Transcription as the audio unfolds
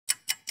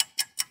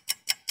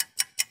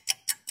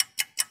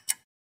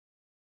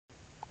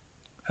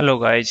Hello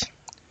guys,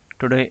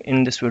 today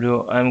in this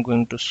video I am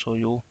going to show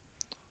you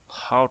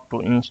how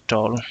to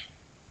install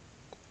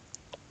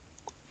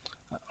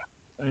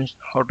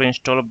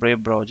a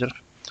Brave browser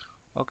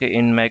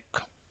in Mac.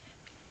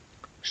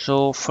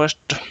 So first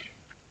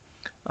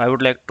I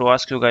would like to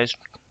ask you guys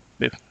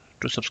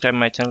to subscribe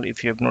my channel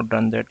if you have not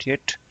done that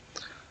yet.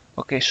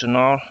 So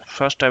now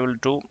first I will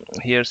do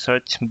here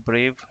search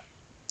Brave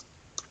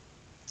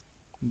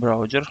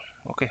browser.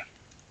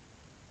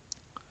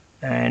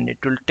 And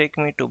it will take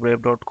me to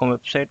brave.com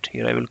website.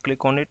 Here I will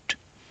click on it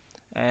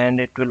and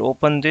it will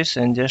open this,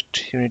 and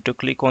just you need to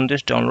click on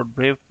this download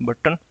Brave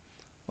button.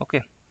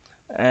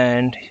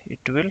 And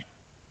it will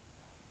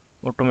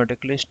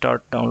automatically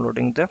start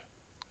downloading the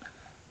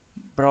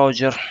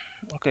browser.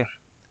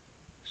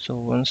 So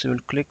once you will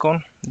click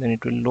on, then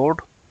it will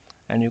load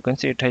and you can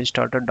see it has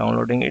started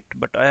downloading it,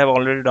 but I have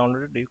already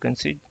downloaded. You can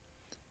see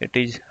it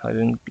is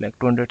having like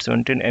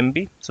 217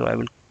 MB. So I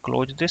will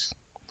close this.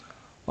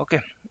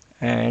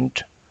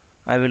 And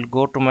I will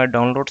go to my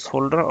downloads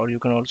folder, or you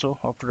can also,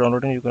 after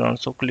downloading, you can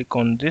also click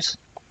on this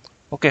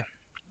to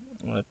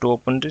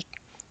open this.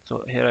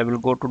 So here I will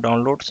go to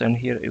downloads, and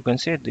here you can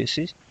see this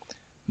is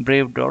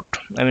browser.dmg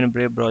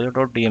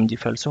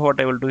file. So what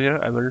I will do here,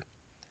 I will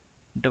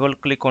double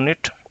click on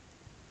it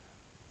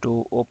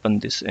to open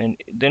this,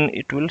 and then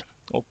it will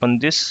open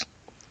this.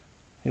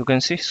 You can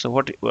see. So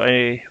what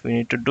we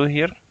need to do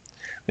here,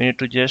 we need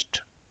to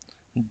just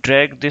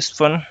drag this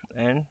one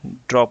and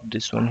drop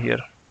this one here.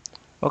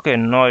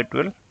 Now it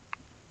will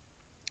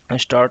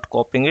start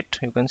copying it.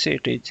 You can see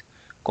it is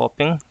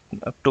copying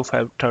up to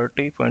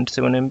 530.7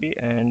 MB,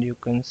 and you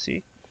can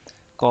see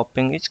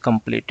copying is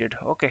completed.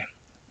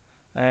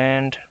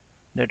 And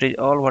that is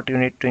all what you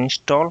need to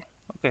install.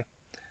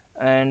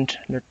 And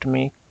let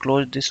me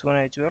close this one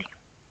as well.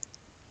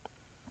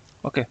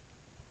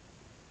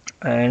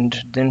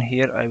 And then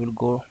here I will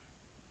go,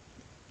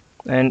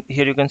 and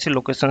here you can see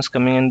locations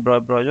coming in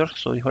browser.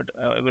 So what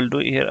I will do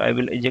here, I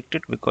will eject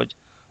it because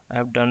I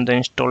have done the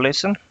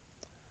installation.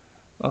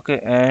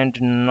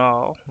 And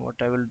now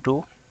what I will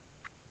do,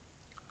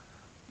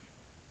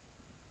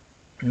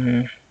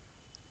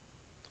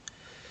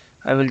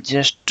 I will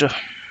just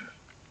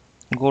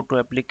go to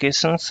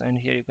applications, and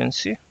here you can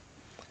see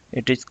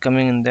it is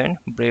coming in the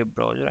Brave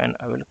browser, and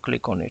I will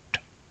click on it.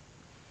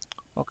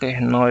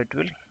 Now it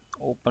will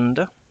open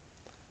the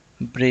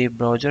Brave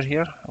browser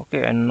here.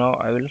 And now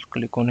I will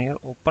click on here,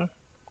 open.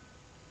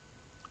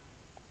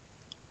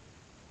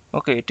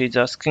 It is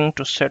asking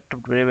to set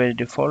Brave as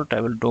default. I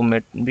will do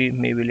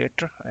maybe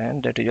later,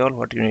 and that is all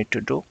what you need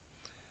to do.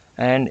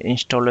 And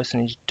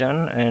installation is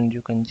done, and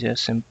you can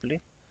just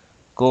simply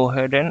go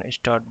ahead and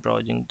start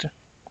browsing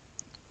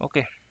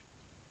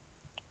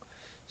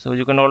so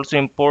you can also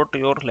import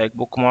your like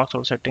bookmarks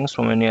or settings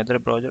from any other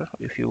browser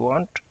if you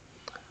want.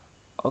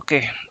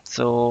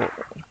 So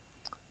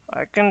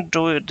I can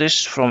do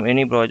this from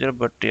any browser,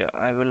 but yeah,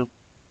 I will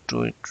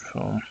do it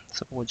from,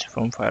 suppose,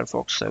 from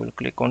Firefox. I will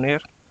click on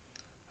here,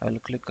 I will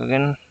click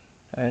again,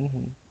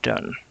 and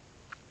done.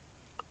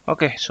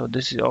 So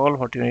this is all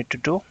what you need to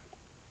do.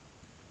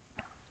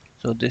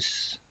 So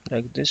this,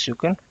 like this, you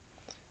can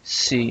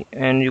see,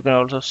 and you can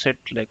also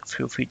set like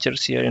few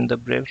features here in the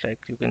Brave,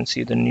 like you can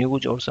see the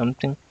news or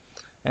something,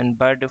 and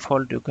by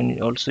default you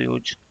can also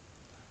use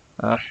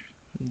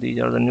these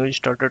are the news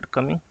started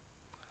coming.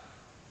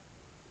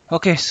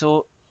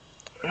 So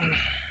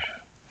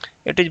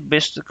it is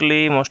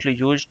basically mostly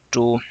used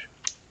to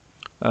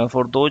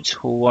for those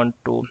who want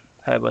to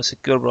have a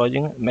secure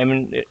browsing. I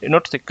mean,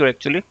 not secure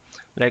actually,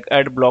 like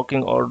ad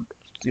blocking, or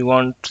you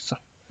want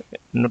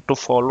not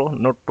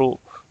to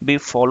be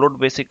followed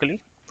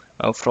basically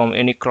from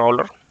any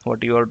crawler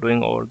what you are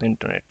doing over the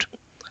internet.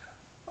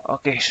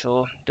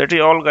 So that is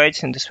all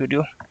guys in this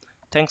video.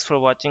 Thanks for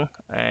watching,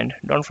 and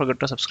don't forget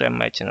to subscribe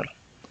my channel.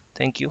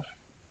 Thank you.